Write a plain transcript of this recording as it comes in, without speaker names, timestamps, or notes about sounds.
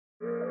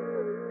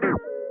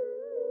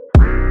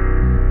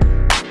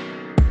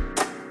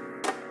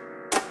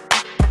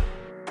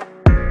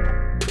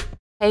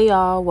Hey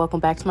y'all, welcome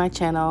back to my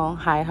channel.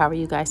 Hi, how are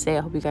you guys today?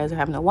 I hope you guys are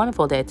having a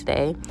wonderful day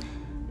today.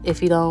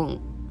 If you don't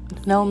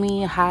know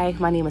me, hi,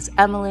 my name is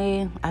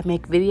Emily. I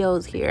make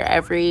videos here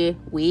every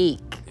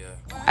week.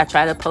 I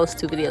try to post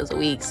 2 videos a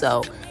week,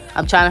 so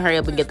I'm trying to hurry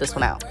up and get this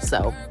one out.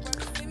 So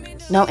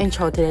no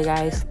intro today,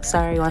 guys.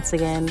 Sorry once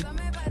again.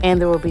 And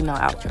there will be no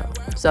outro.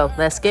 So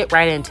let's get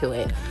right into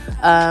it.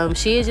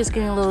 She is just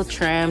getting a little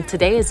trim.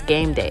 Today is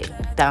game day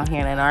down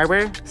here in Ann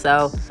Arbor,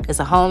 so it's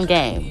a home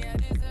game.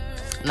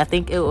 And I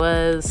think it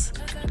was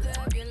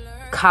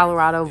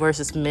Colorado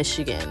versus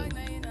Michigan.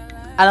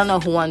 I don't know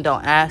who won.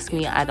 Don't ask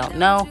me. I don't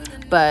know.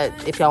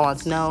 But if y'all want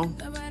to know,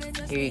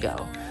 here you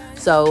go.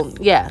 So,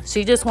 yeah,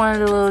 she just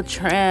wanted a little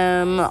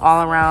trim,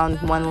 all around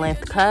one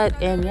length cut.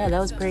 And, yeah, that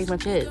was pretty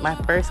much it. My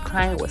first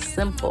client was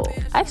simple.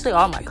 Actually,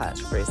 all my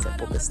clients were pretty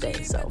simple this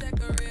day. So,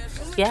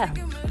 yeah.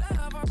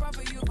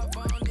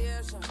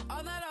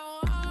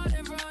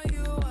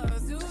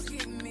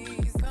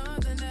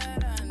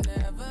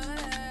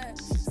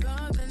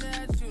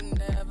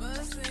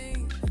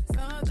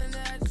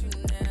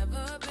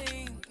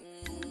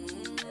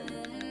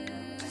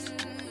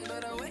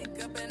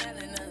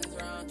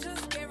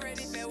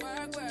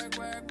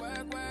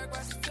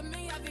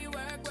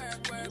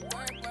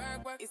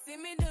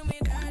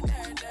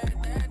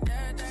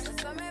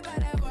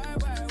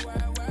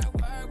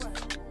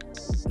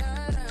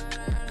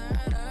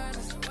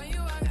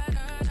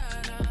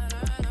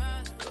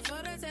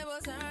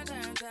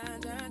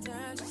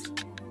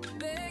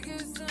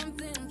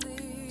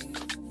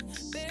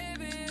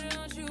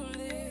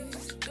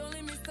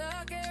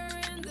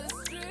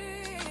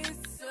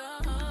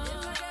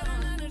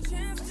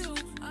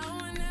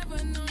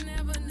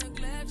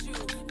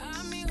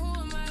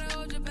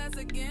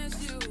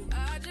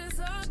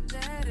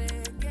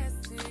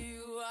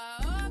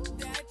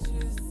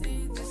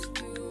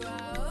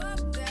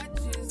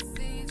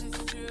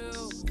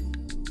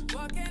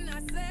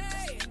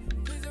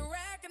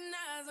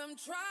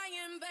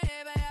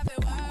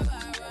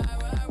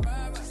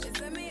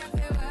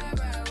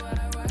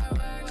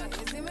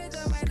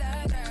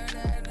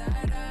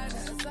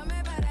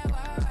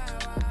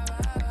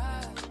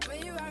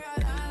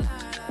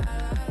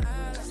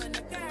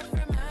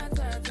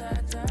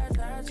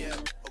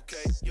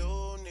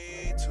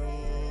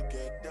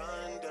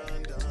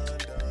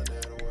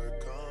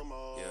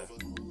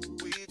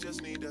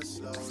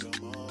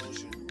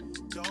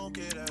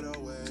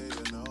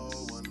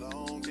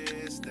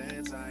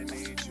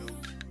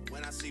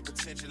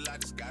 Potential, I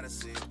just gotta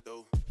see it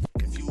through.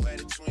 If you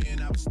had a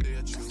twin, I would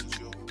still choose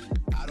you.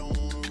 I don't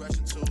wanna rush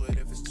into it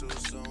if it's too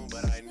soon,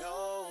 but I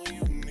know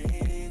you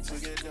need to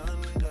get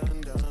done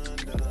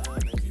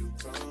if you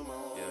come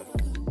on. Yeah.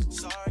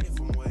 Sorry if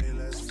I'm way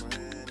less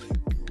friendly.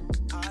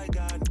 I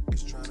got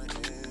niggas tryna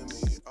end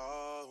me.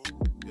 Oh,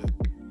 yeah.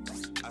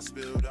 I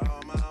spilled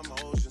all my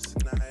emotions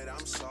tonight.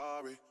 I'm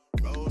sorry.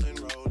 Rolling.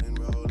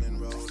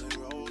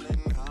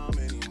 How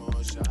many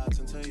more shots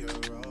until you're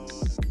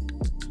rolling?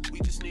 We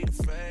just need a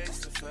face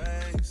to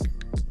face.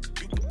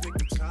 You can pick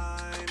the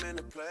time and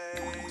the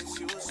place.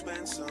 You will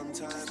spend some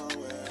time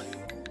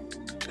away.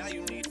 Now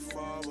you need to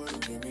forward.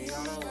 Give me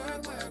all the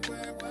work.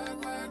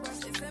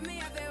 You send me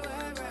out there,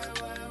 work.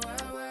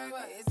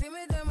 You see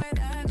me do my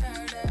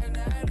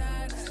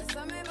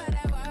Tell me about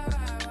that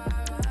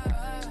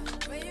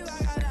work. When you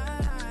walk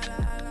out,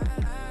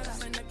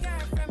 when the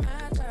cat from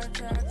my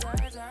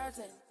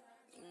church.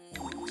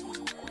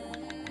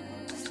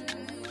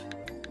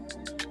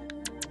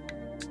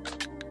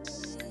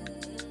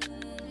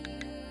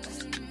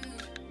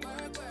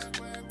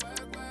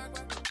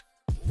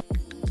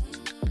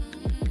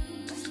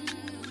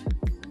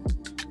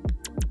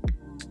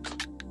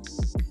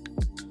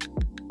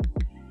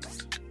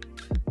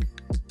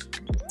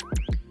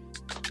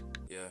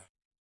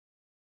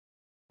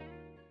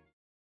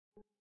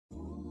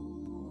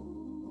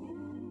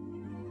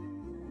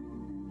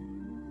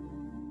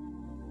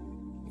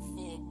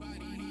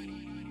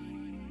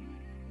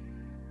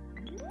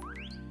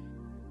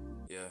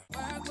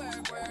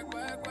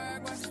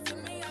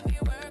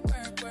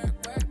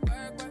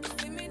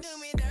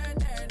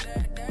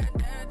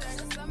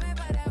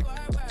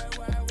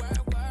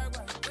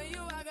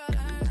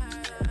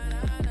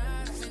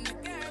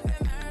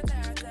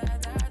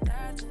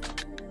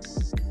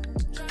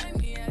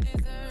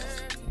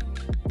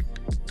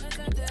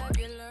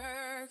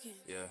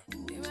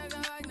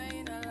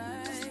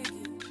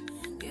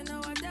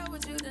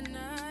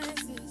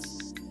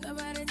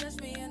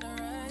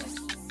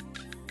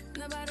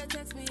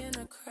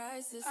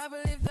 I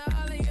believe that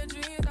all of your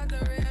dreams are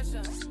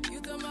duration. You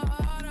took my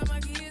heart, all my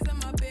keys,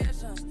 and my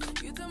patience.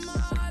 You took my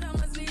heart, I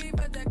must leave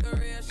a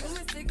decoration. You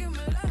mistaken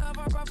my love,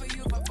 I brought for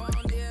you for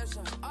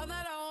foundation. All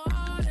that I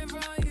wanted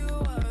from you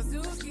was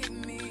to give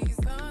me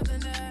something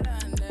that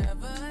I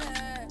never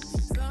had,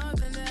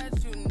 something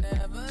that you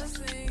never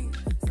seen,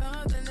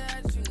 something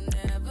that you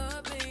never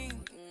been.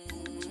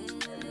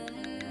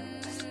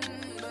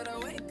 But I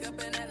wake up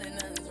and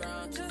nothing's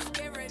wrong. Just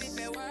get ready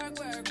for work.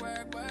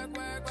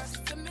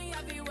 To me,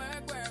 I be work.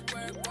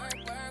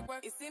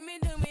 You see me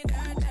do me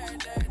that.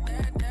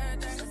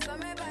 So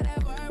maybe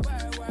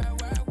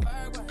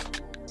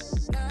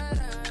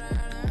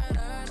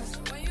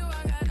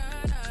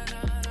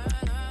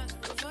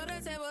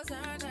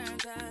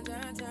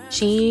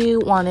She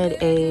wanted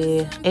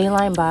a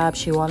A-line bob.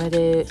 She wanted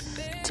it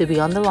to be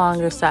on the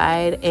longer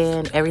side,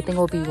 and everything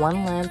will be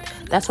one length.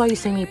 That's why you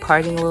see me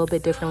parting a little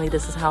bit differently.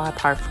 This is how I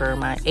part for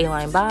my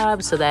A-line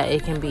bob, so that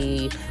it can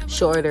be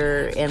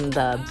shorter in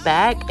the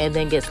back and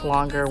then gets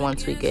longer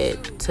once we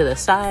get to the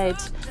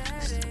sides.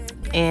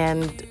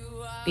 And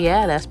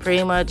yeah, that's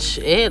pretty much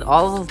it.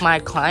 All of my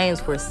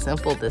clients were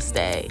simple this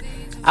day.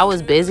 I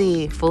was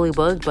busy, fully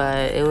booked,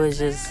 but it was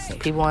just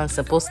people wanting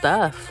simple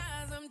stuff.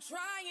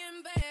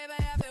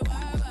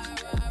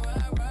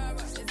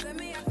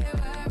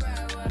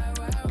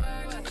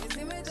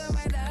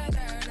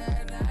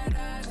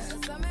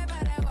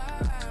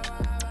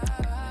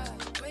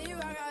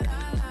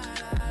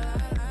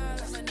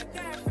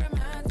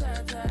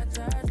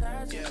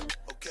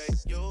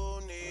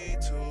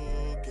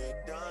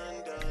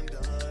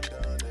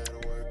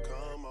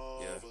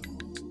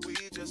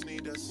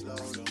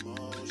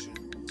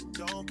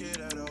 Don't get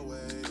out of the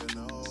way to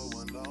no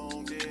one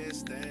long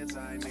distance.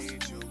 I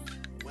need you.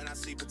 When I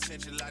see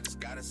potential, I just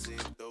gotta see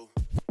it through.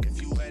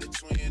 If you had a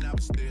twin, I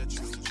would still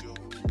choose you.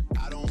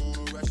 I don't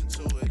wanna rush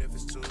into it if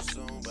it's too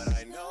soon, but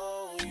I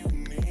know you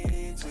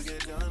need to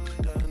get done.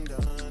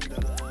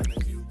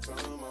 If you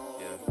come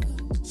on, yeah.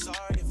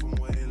 Sorry if I'm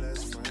way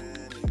less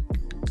friendly.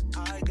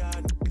 I got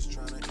niggas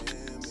tryna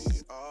end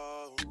me.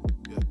 Oh,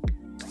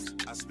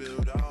 yeah. I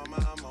spilled all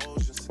my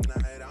emotions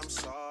tonight. I'm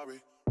sorry.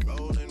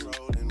 Rolling.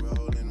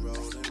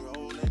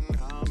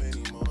 How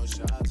many more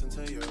shots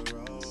until you're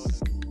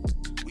rolling?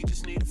 We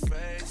just need a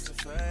face to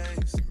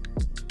face.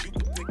 You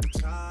can pick the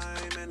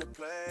time and the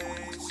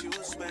place. You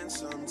will spend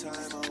some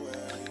time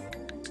away.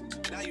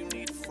 Now you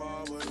need to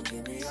forward and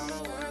give me all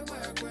the work.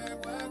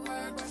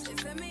 You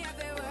send me out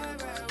there,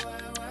 work.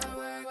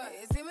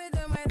 You see me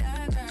do my da.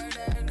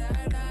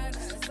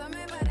 Tell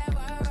me about that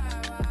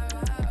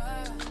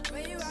work.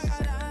 When you walk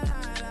out,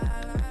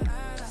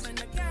 I'm in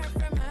the car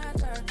from my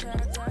church.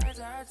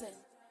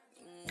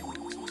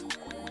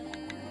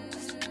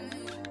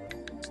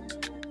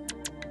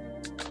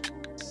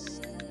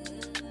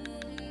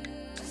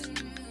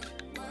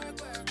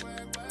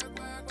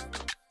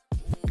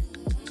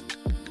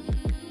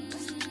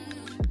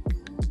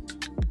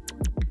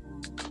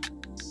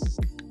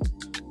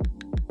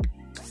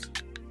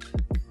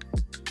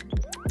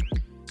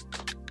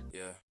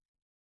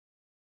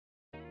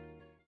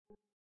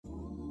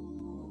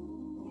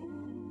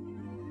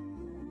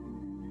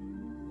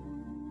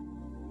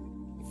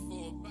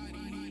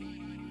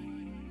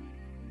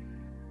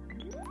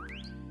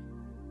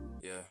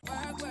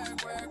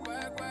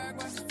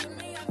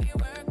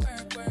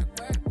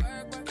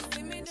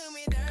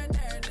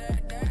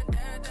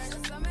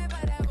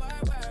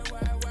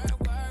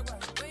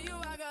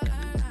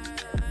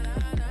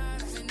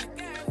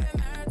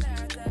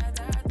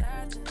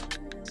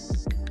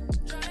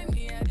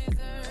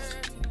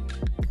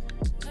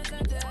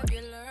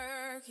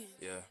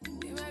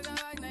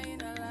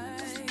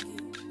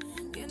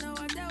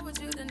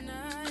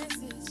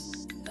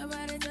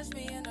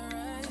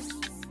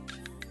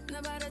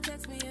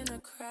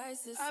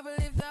 I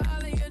believe that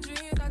all of your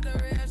dreams are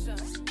duration.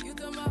 You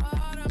took my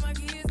heart, all my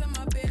keys, and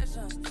my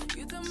patience.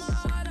 You took my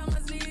heart, I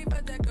must leave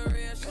a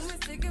decoration. You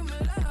mistaken my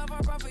love,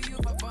 I brought for you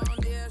for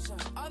foundation.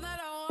 All that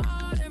I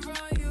wanted from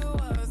you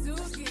was to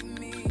give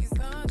me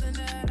something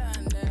that I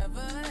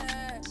never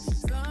had,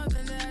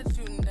 something that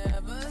you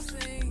never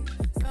seen,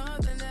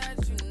 something that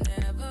you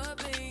never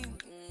been.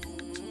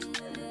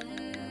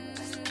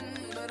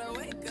 But I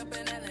wake up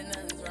and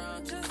nothing's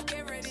wrong. Just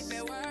get ready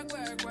for work.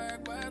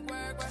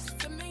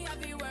 To me, I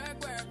be work.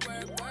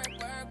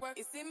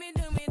 You see me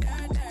do me da.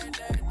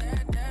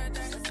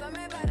 Tell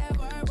me about that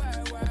work.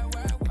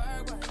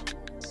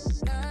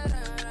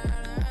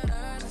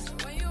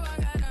 When you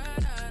walk out,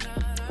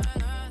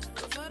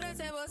 before the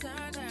table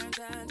turn.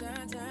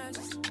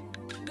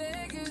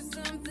 Beg you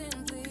something,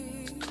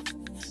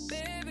 please.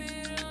 Baby,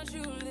 don't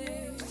you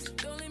leave.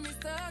 Don't leave me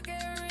stuck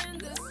here in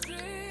the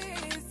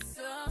streets.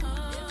 If I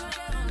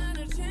get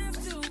another chance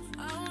to,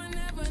 I will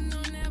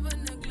never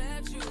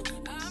neglect you.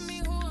 I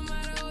mean, who am I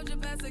to hold your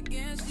best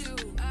against you?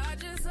 I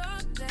just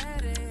hope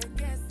that it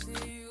gets to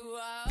you.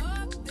 I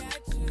hope that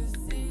you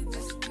see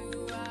this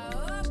through. I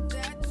hope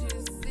that you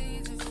see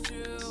this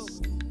true.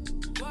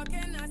 What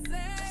can I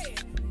say?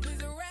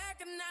 Please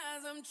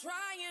recognize I'm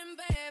trying,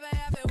 baby. I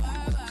feel work.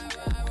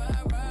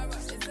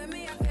 You send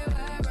me, I feel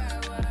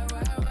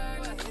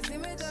work. You see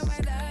me do my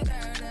da.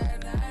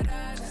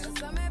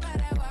 Tell me about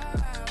that work.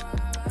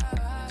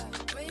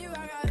 When you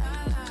walk out,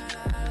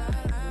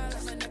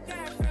 I'm in the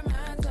car from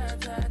my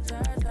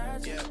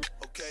church.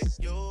 Yeah, okay,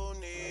 you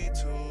need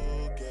to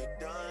get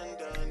done.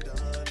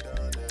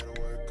 That'll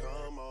work,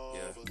 come over.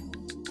 Yeah.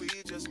 We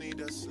just need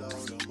to slow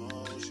the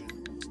motion.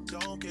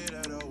 Don't get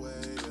out of the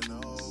way to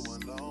no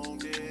one long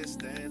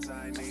distance.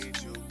 I need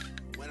you.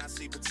 When I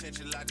see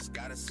potential, I just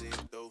gotta see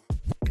it through.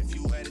 If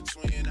you had a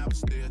twin, I would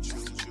still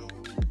choose you.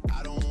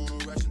 I don't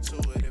wanna rush into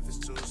it if it's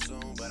too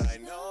soon, but I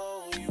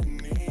know you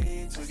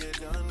need to get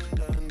done.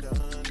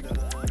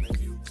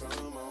 If you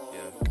come on,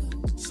 yeah.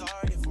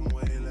 Sorry if I'm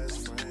way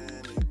less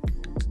friendly.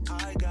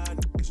 I got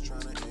niggas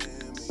tryna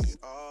end me.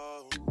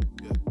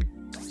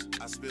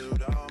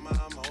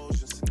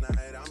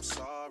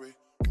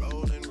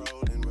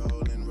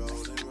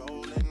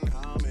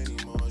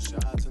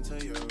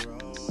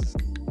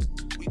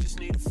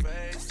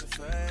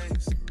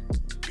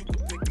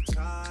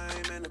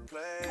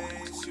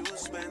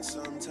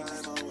 spend some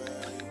time away.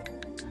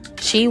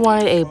 She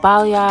wanted a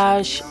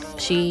balayage.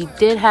 She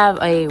did have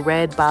a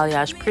red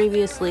balayage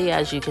previously,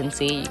 as you can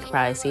see. You can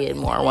probably see it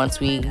more once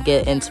we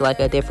get into like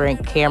a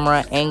different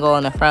camera angle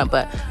in the front,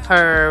 but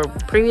her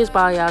previous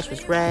balayage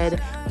was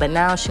red, but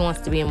now she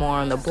wants to be more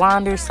on the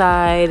blonder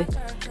side.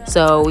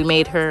 So we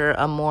made her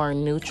a more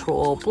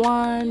neutral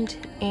blonde,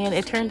 and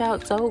it turned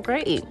out so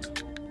great.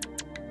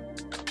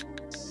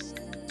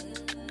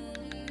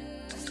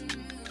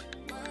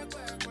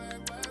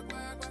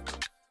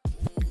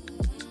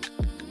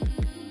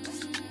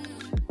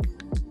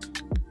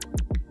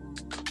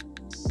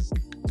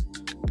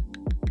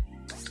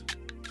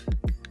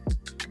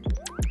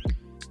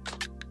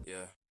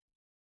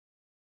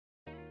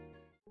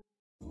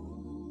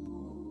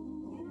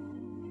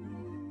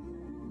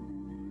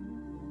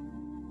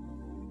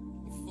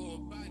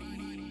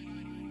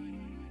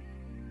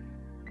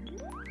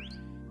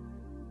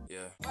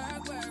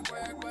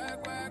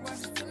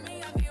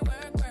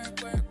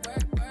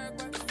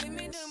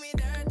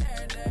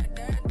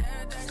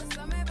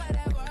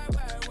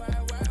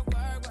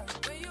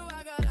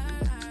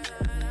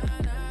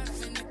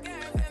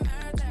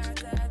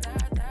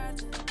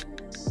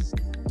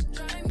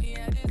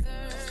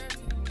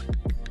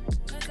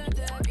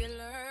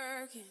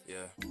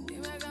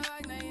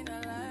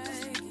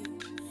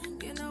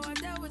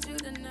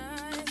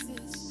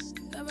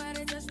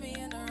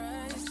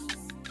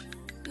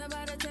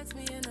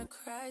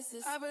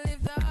 I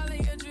believe that all of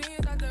your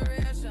dreams are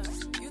duration.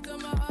 You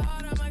took my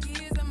heart, all my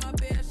keys, and my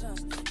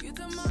patience. You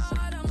took my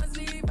heart, I must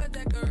leave a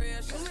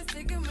decoration. You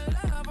mistaken my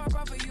love, I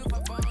brought for you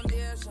for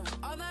foundation.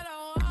 All that I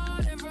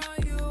wanted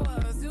from you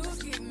was to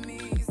give me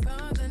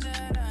something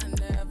that I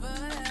never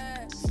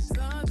had,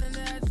 something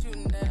that you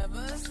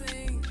never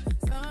seen,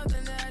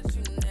 something that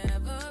you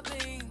never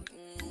been.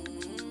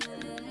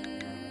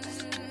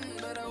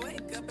 But I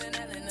wake up and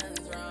nothing's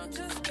wrong.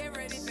 Just get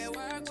ready for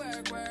work,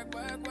 work, work,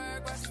 work, work,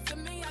 work. To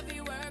me, I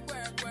be work.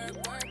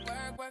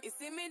 You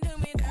see me do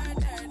me dirt.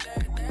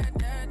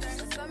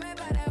 So me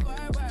by that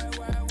work.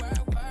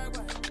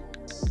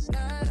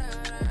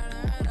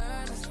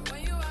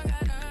 When you walk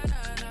out,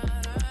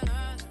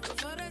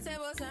 before the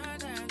table turn.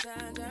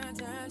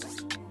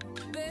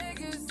 Beg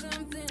you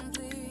something,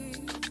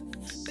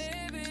 please.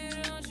 Baby,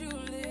 don't you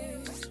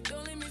leave.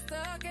 Don't leave me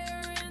stuck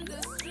here in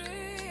the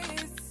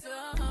streets.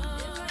 If I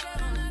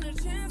got another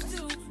chance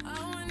to, I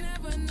would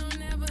never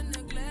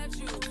neglect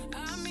you. I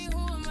mean,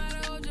 who am I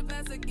to hold your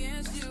best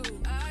against you?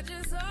 I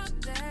just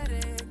hope that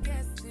it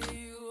gets to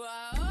you.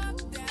 I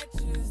hope that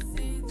you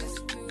see this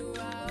through.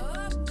 I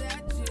hope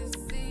that you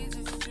see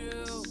this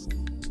true.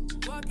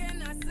 What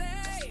can I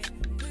say?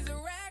 Please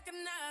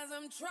recognize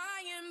I'm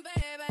trying,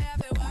 baby. I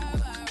feel work.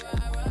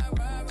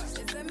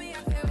 You see me, I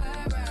feel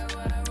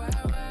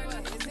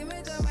work. You see me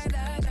do my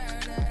da.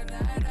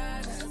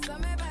 So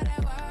me by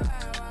that work.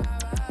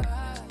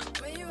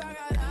 When you walk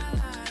out,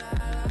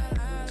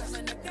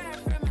 when the girl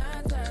from my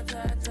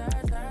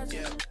touch.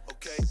 Yeah,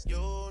 okay,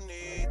 you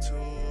need to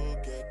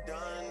get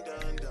done.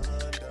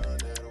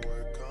 Let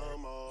work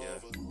come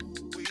over.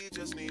 We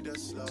just need to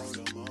slow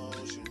the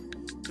motion.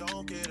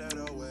 Don't get out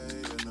of the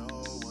way to no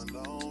one.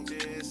 Long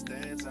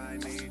distance, I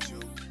need you.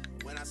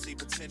 When I see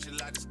potential,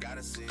 I just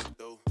gotta see it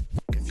through.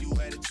 If you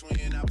had a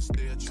twin, I would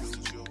still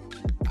choose you.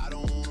 I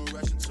don't wanna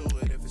rush into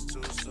it if it's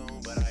too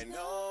soon, but I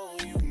know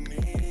you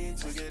need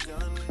to get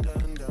done.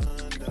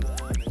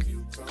 If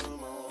you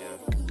come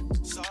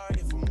on, sorry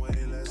if I'm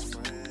way less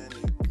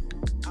friendly.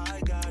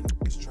 I got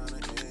niggas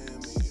tryna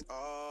end me.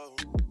 Oh,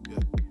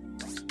 yeah.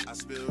 I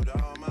spilled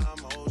all my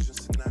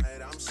emotions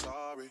tonight. I'm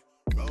sorry.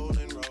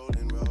 Rolling.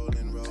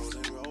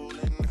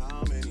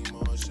 How many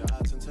more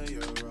shots until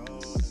you're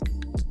rolling?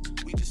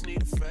 We just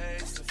need a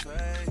face to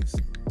face.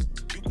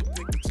 You can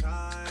pick the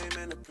time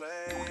and the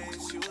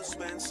place. You will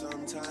spend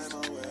some time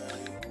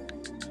away.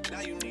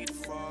 Now you need to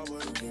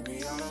forward and give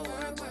me all the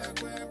work.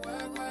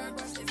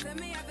 You see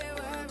me, I feel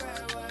work.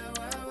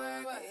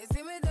 You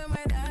see me do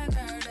my da.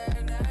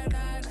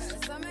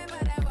 So me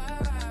by that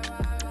work.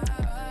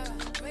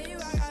 When you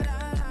walk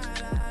out,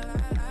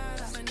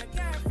 when the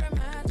girl from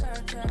my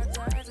church.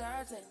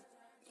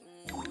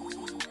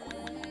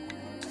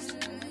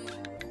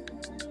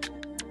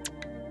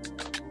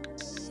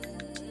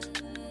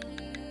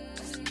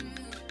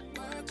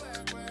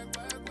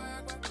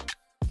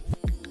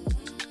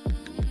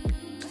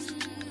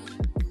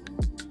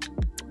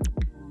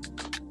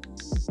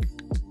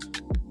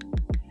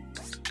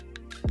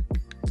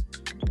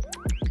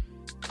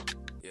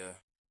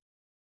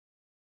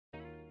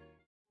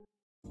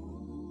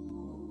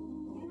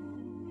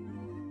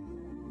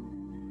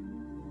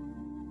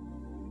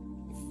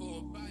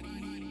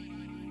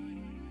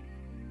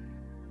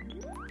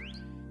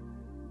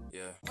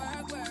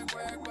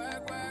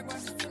 Work.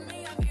 To me,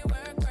 I feel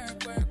work.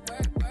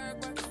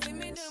 You see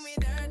me do me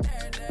dirt.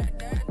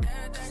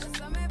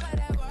 So me by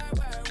that work.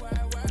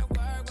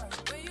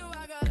 When you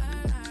walk out,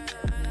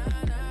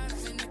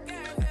 when the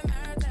girl from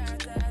my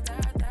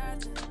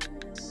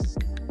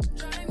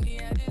drive me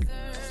a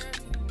dessert.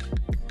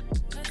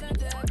 Nothing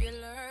to be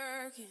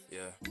lurking.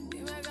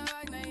 You make a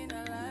walk, now you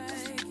don't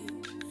like it.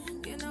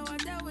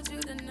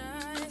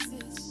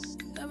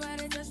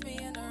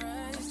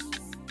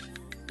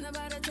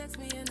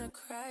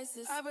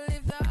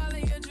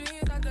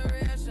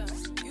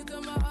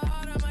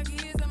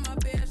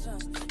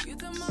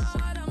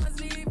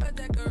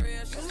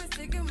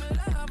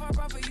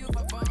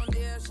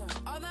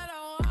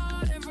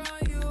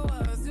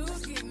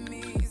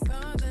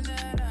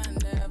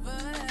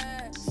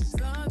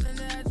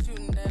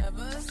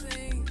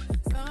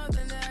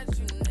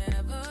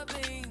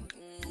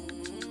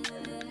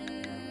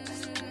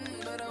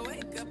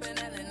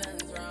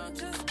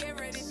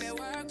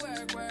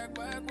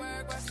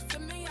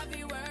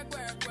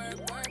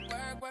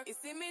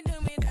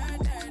 me that.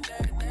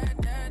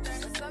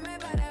 Tell me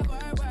about that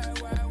work.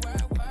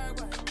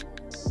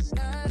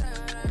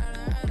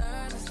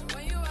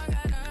 When you walk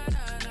out,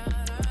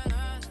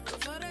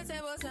 before the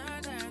table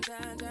turn.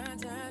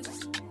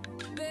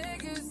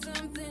 Beg you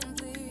something,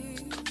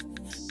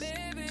 please.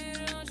 Baby,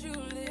 don't you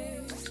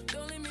leave.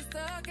 Don't leave me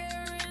stuck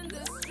here in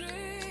the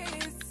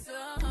streets.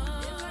 If I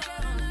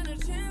got another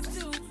chance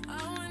to, I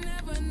will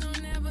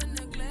never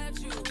neglect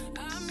you. I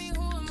mean,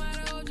 who am I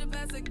to hold your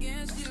best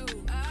against you?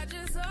 I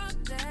just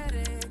hope that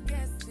it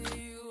gets to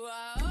you.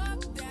 I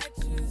hope that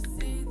you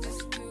see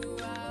this through.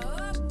 I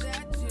hope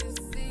that you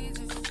see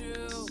this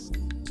true.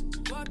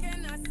 What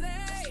can I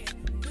say?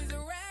 Please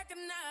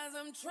recognize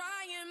I'm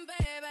trying,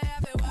 baby. I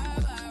feel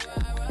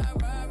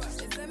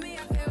it's me, I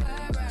feel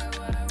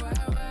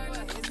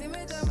you see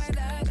me do my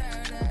da.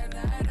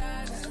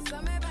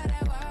 Tell me about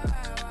that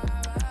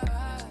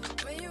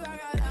when you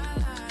walk out,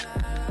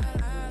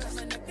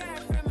 when the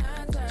girl from my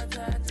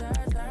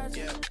touch.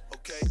 Yeah,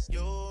 okay,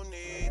 you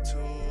need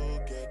to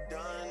get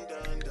done.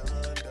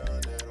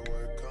 Let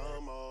work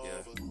come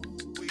over.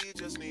 We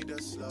just need to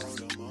slow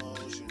the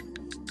motion.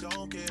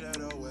 Don't get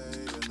out of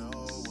way to no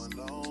one.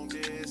 Long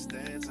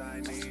distance,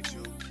 I need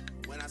you.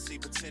 When I see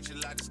potential,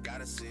 I just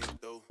gotta see it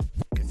through.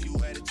 If you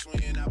had a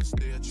twin, I would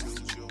still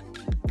choose you.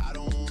 I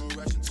don't wanna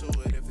rush into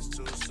it if it's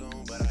too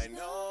soon, but I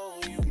know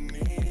you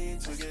need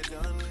to get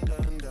done.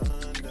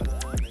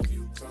 If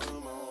you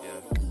come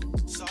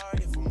on,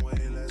 sorry if I'm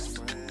way less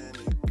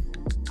friendly.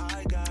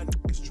 I got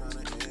niggas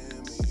tryna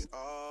end me.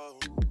 Oh,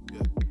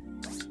 yeah.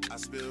 I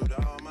spilled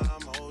all my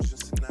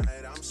emotions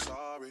tonight. I'm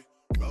sorry.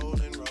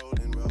 Rolling.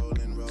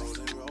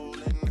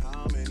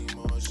 How many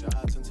more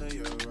shots until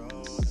you're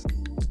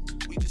rolling?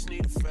 We just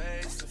need a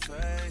face to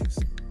face.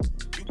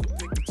 You can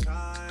pick the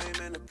time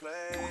and the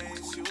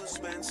place. You will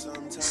spend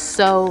some time.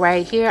 So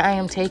right here I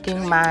am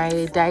taking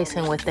my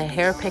Dyson with the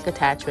hair pick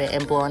attachment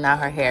and blowing out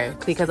her hair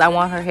because I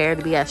want her hair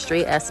to be as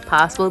straight as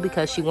possible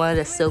because she wanted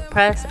a silk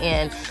press,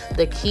 and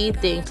the key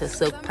thing to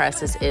silk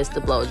presses is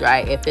the blow dry.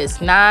 If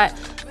it's not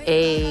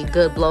a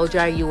good blow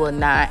dry, you will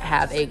not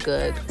have a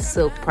good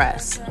silk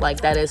press.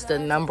 Like, that is the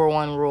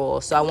 #1 rule.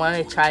 So I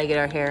wanted to try to get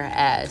her hair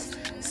as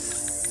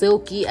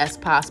silky as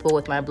possible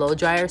with my blow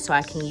dryer so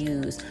I can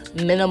use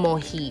minimal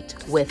heat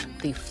with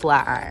the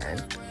flat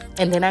iron.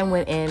 And then I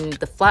went in,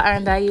 the flat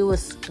iron that I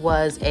used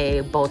was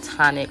a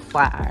Botanic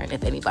flat iron,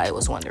 if anybody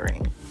was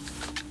wondering.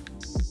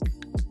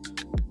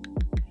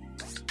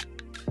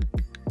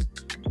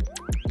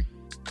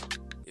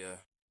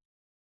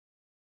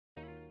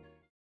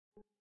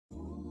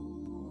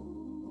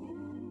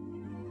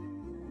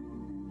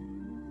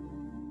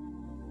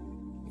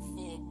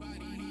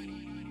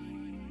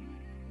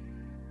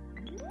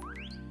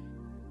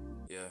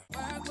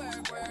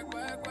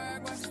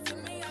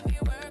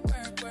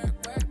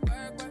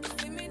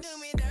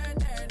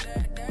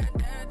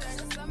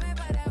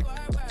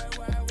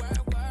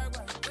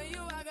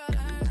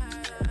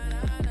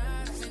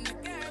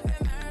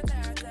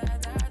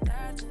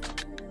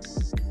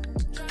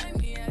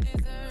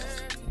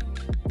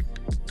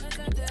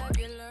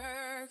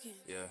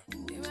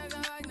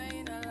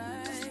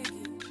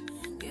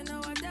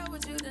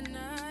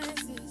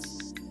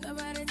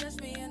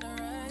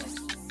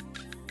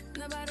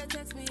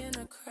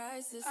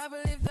 I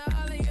believe that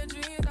all of your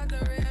dreams are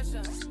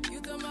duration. You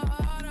took my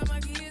heart, all my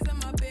keys,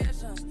 and my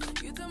patience.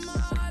 You took my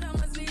heart, I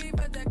must leave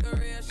a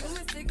decoration. You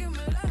mistaken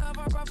my love,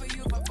 I brought for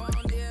you for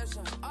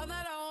foundation. All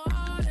that I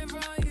wanted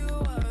from you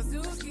was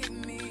to give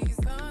me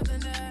something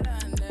that I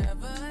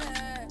never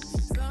had,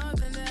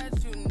 something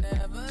that you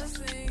never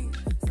seen,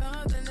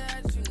 something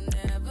that you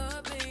never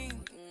been.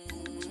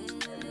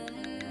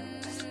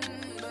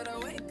 But I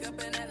wake up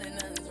and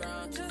nothing's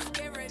wrong. Just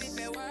get ready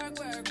for work.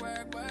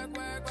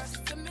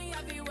 To me,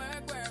 I be work.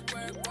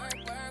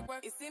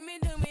 You see me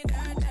do me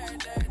that.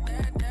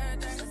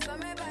 Tell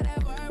me about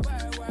that work.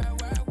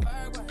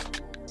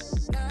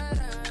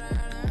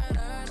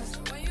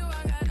 When you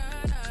walk out,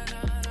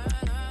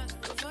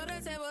 before the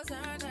table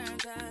turn.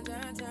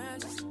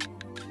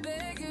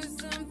 Beg you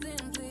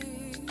something,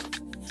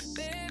 please.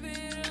 Baby,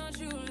 don't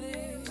you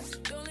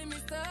leave. Don't leave me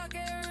stuck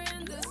here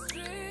in the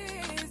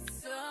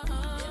streets. If I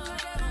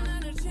got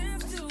another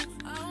chance to,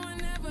 I will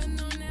never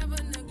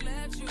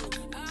neglect you.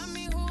 I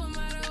mean, who am I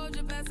to hold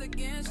your best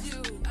against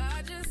you?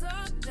 I just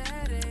hope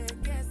that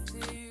it gets to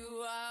you.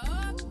 I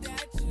hope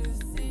that you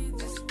see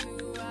this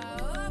through. I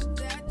hope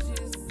that you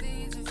see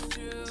this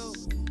true.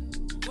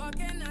 What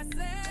can I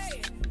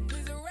say?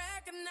 Please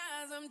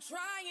recognize I'm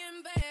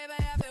trying, baby.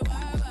 I feel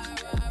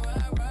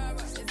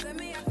it's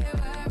me, I feel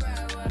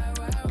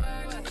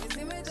you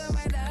see me do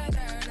my da.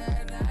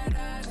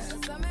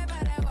 Tell me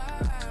about that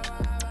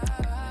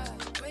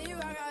when you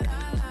walk out,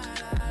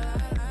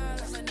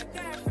 when the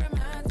girl from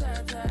my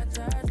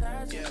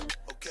touch.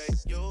 Yeah, okay,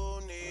 you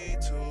need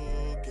to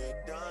get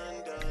done.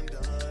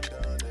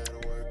 Let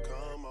work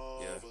come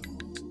over.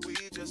 We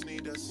just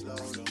need to slow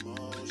the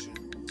motion.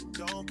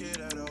 Don't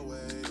get out of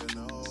way to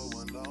no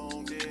one.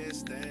 Long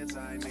distance,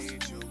 I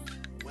need you.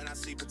 When I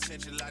see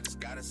potential, I just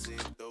gotta see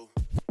it through.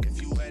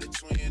 If you had a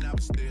twin, I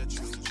would still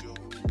choose you.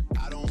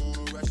 I don't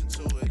wanna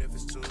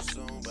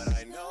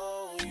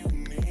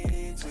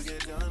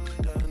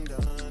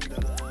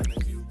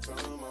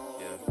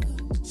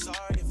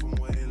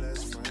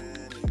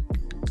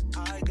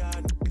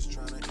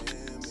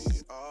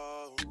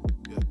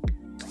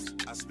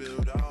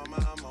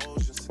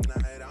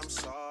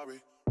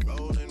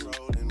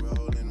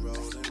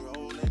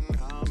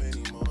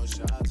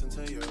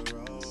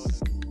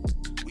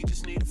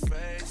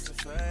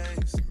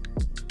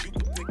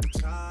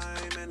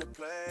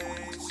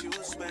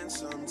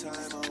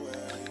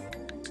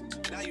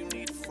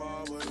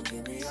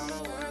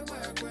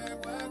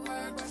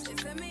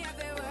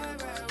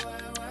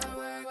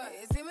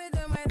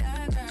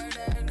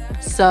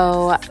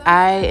So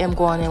I am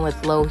going in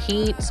with low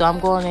heat. So I'm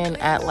going in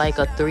at like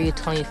a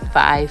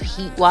 325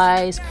 heat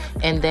wise.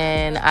 And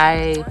then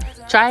I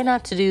try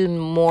not to do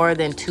more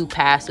than 2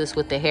 passes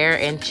with the hair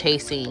and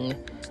chasing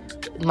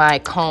my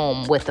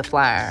comb with the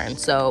flat iron.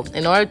 So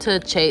in order to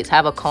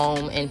have a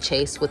comb and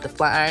chase with the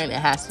flat iron, it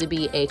has to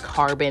be a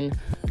carbon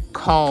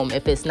comb.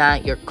 If it's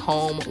not, your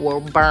comb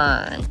will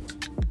burn.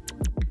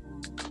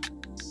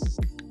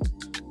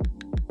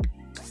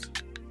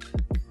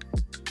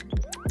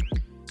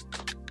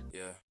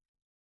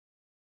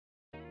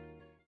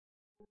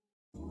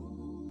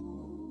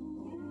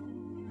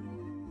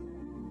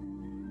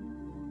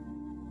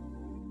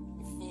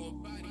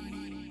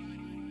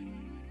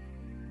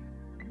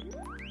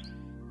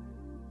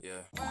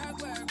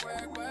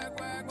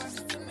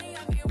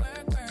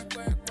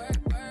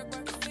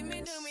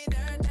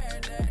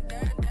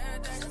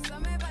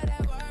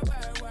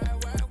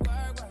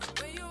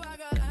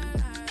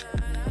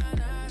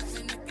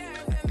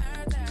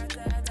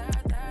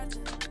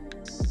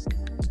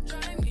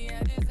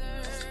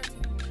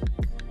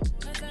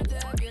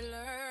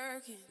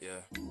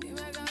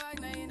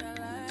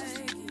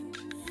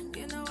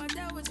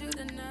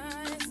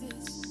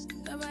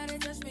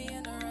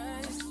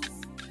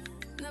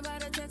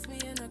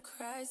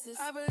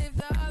 I believe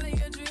that all of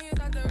your dreams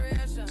are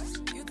duration.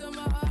 You took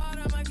my heart,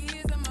 all my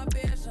keys, and my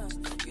patience.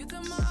 You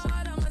took my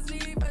heart, I must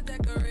leave a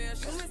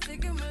decoration. You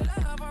mistaken my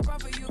love, I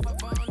brought for you for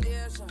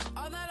foundation.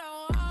 All that I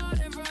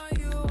wanted from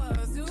you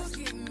was to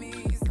give me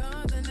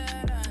something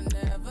that I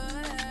never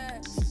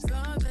had,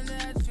 something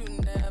that you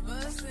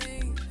never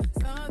seen,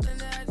 something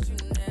that you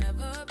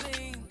never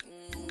been.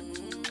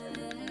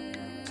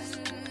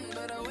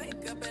 But I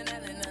wake up and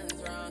nothing's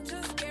wrong.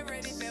 Just get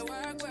ready for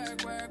work,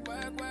 work, work,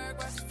 work, work,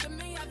 work. To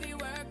me, I be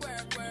work,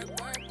 work, work,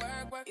 work,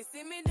 work, work. You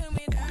see me do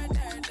me that,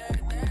 that,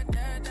 that, that,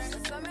 that,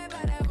 that. Tell me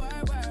about that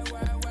work, work,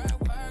 work, work,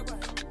 work,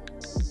 work.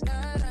 Da,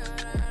 da,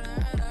 da,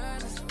 da,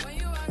 da. When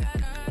you walk out,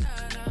 da, da,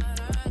 da,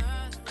 da, da.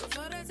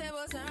 Before the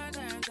table turn,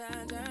 turn,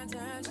 turn, turn,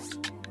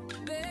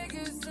 turn. Beg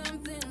you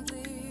something,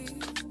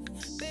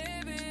 please.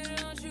 Baby,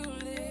 don't you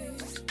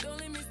leave. Don't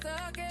leave me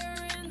stuck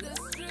here in the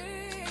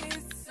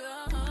streets.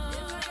 If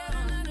I get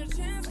another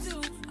chance to,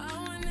 I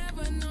will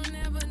never, no,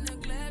 never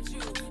neglect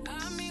you.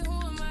 I mean, who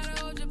am I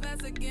to hold your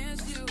best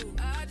against you?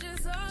 I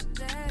just hope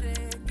that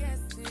it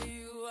gets to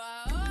you.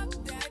 I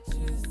hope that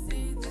you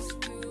see this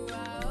through. I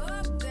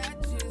hope that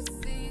you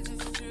see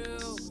this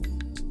true.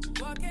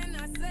 What can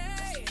I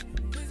say?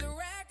 Please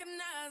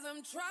recognize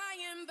I'm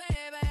trying,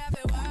 baby. I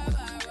feel wah.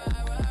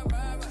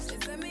 You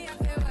see me, I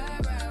feel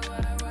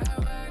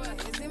wah.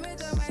 You see me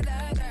do my da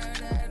da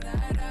da da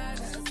da.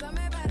 Tell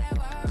me about that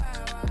wah.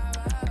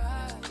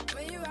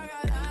 When you walk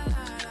out, la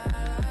la la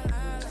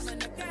la. When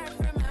the girl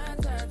from my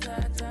touch.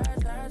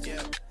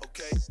 Yeah,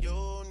 okay, you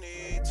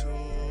need to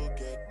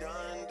get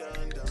done.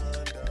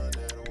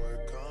 Let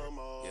work come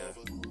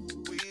over.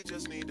 We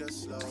just need to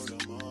slow the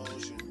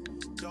motion.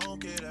 Don't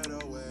get out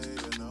of way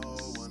to no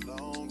one.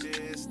 Long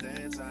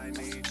distance, I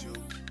need you.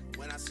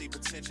 When I see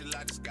potential,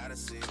 I just gotta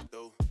see it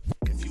through.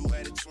 If you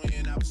had a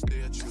twin, I would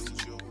still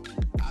choose you.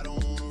 I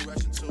don't wanna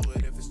rush into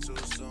it if it's too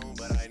soon,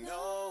 but I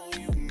know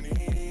you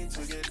need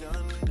to get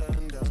done.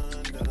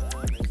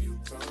 If you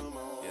come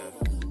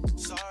over.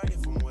 Sorry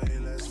if I'm way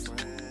less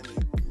friendly.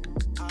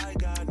 I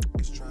got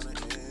niggas tryna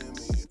end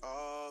me.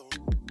 Oh,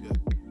 yeah.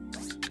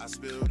 I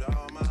spilled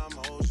all my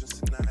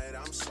emotions tonight.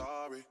 I'm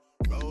sorry.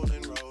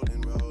 Rolling.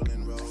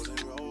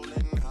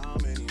 How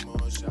many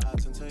more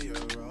shots until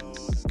you're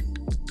rolling?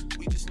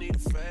 We just need a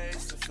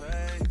face to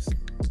face.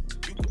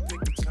 You can pick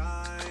the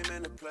time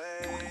and the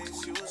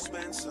place. You will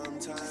spend some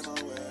time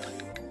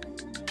away.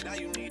 Now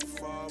you need to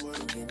forward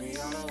and give me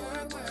all the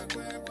work.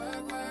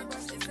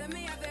 You see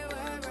me, I feel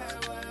work.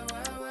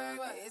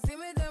 You see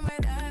me do my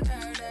da da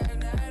da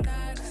da da.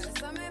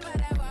 Tell me about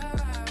that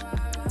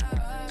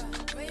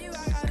work. When you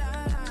walk out, la.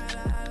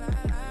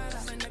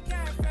 When the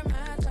girl from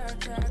my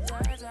touch.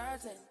 Work.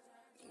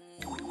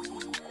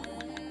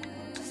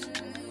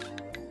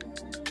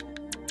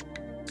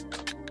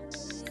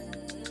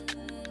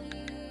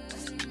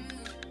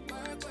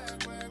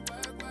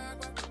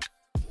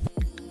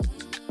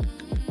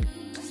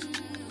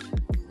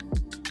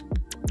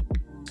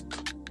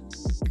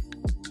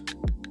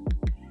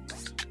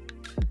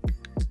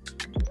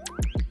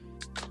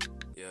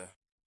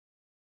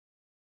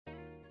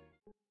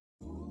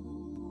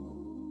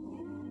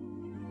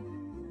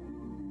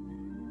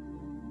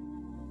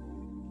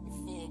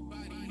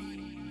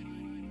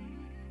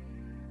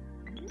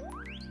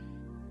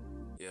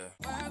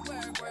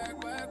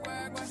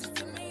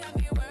 To me, I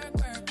feel work.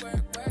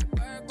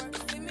 You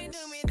see me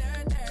do me da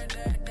da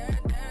da da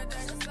da.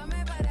 Tell me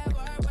about that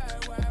work.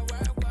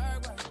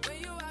 When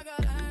you walk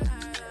out, la.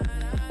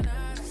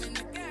 When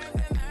the girl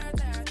from my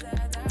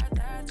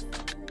touch.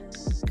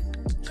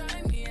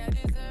 Drive me a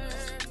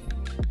dessert.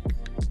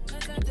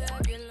 Nothing to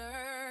be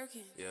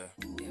lurking.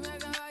 You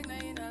make a like, now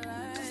you don't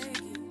like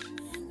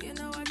it. You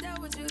know I dealt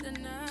with you the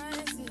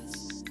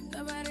nicest.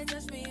 Nobody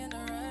touched me in the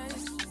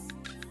righteous.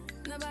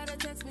 Nobody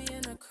text me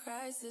in a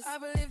crisis. I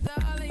believe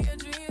that all of your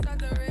dreams are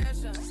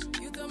duration.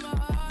 You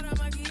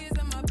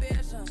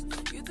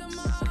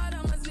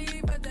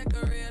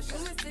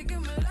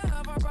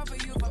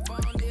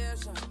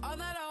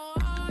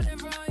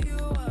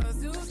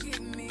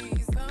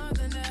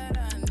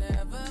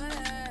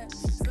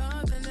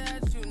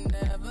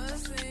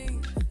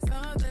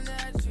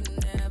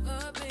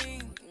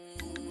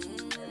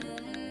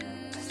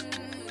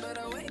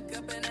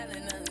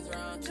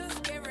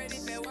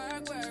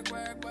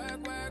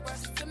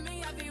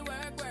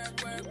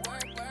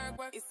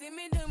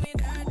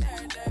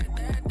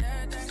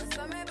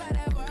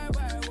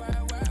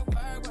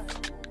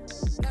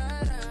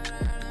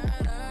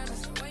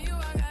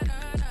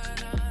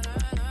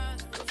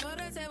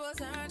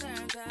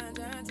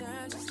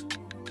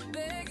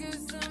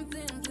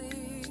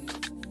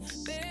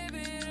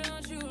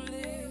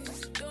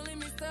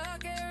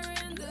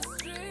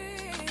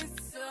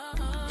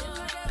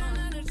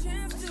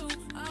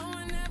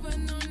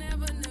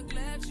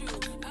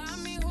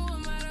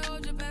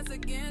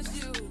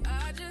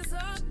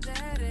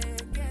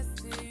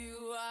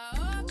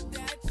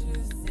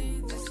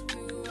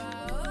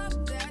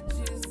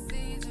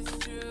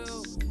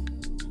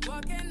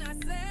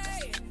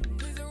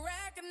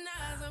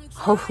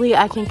hopefully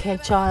I can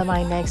catch y'all in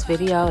my next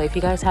video. If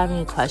you guys have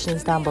any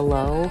questions down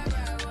below,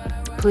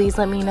 please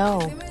let me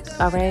know.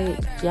 All right,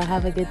 y'all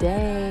have a good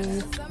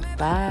day.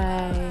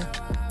 Bye.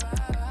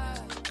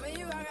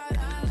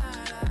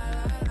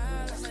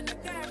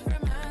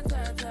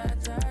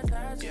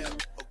 Yeah,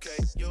 okay,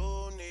 you